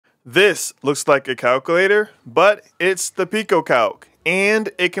This looks like a calculator, but it's the PicoCalc, and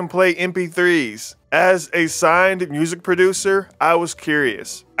it can play MP3s. As a signed music producer, I was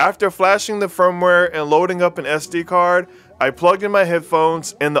curious. After flashing the firmware and loading up an SD card, I plugged in my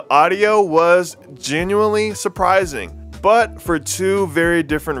headphones and the audio was genuinely surprising, but for two very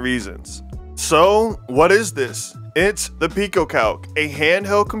different reasons. So, what is this? It's the PicoCalc, a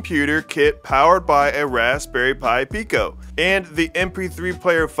handheld computer kit powered by a Raspberry Pi Pico, and the MP3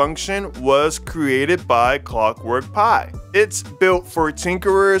 player function was created by Clockwork Pi. It's built for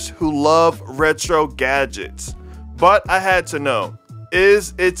tinkerers who love retro gadgets. But I had to know,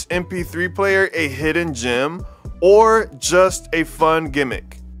 is its MP3 player a hidden gem or just a fun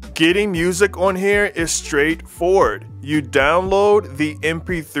gimmick? Getting music on here is straightforward. You download the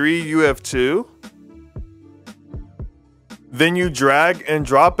MP3 you have to, then you drag and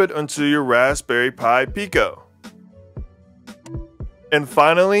drop it onto your Raspberry Pi Pico. And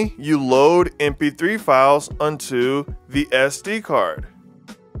finally, you load MP3 files onto the SD card.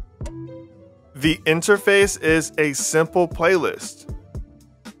 The interface is a simple playlist.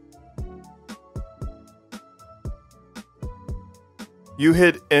 You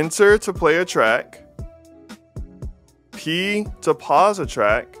hit enter to play a track, P to pause a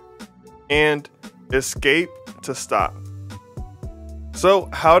track, and escape to stop. So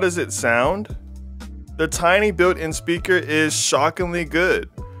how does it sound? The tiny built-in speaker is shockingly good,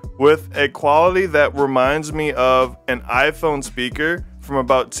 with a quality that reminds me of an iPhone speaker from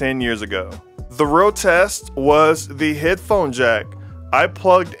about 10 years ago. The real test was the headphone jack. I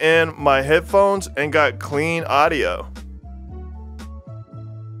plugged in my headphones and got clean audio,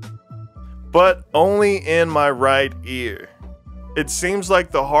 but only in my right ear. It seems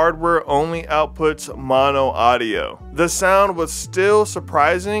like the hardware only outputs mono audio. The sound was still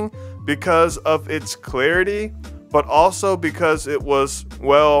surprising because of its clarity, but also because it was,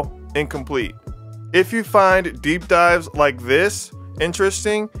 well, incomplete. If you find deep dives like this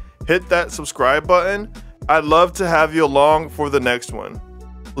interesting, hit that subscribe button. I'd love to have you along for the next one.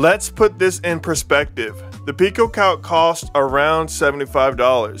 Let's put this in perspective. The PicoCalc costs around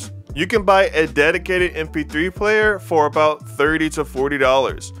 $75. You can buy a dedicated MP3 player for about $30 to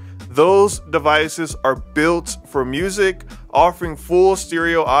 $40. Those devices are built for music, offering full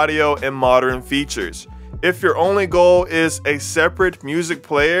stereo audio and modern features. If your only goal is a separate music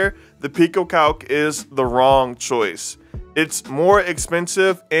player, the PicoCalc is the wrong choice. It's more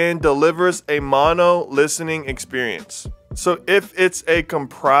expensive and delivers a mono listening experience. So if it's a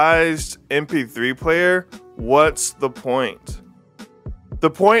comprised MP3 player, what's the point? The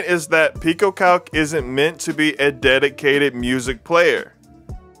point is that PicoCalc isn't meant to be a dedicated music player.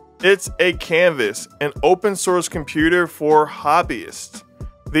 It's a canvas, an open source computer for hobbyists.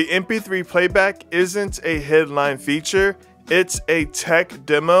 The MP3 playback isn't a headline feature, it's a tech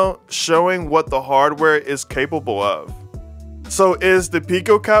demo showing what the hardware is capable of. So is the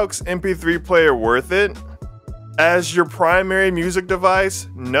PicoCalc's MP3 player worth it? As your primary music device,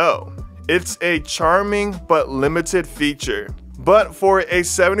 no. It's a charming but limited feature. But for a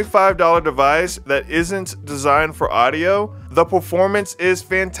 $75 device that isn't designed for audio, the performance is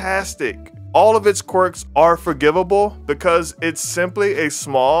fantastic. All of its quirks are forgivable because it's simply a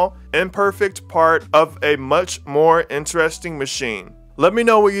small, imperfect part of a much more interesting machine. Let me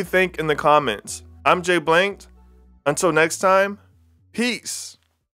know what you think in the comments. I'm JBlanked. Until next time, peace.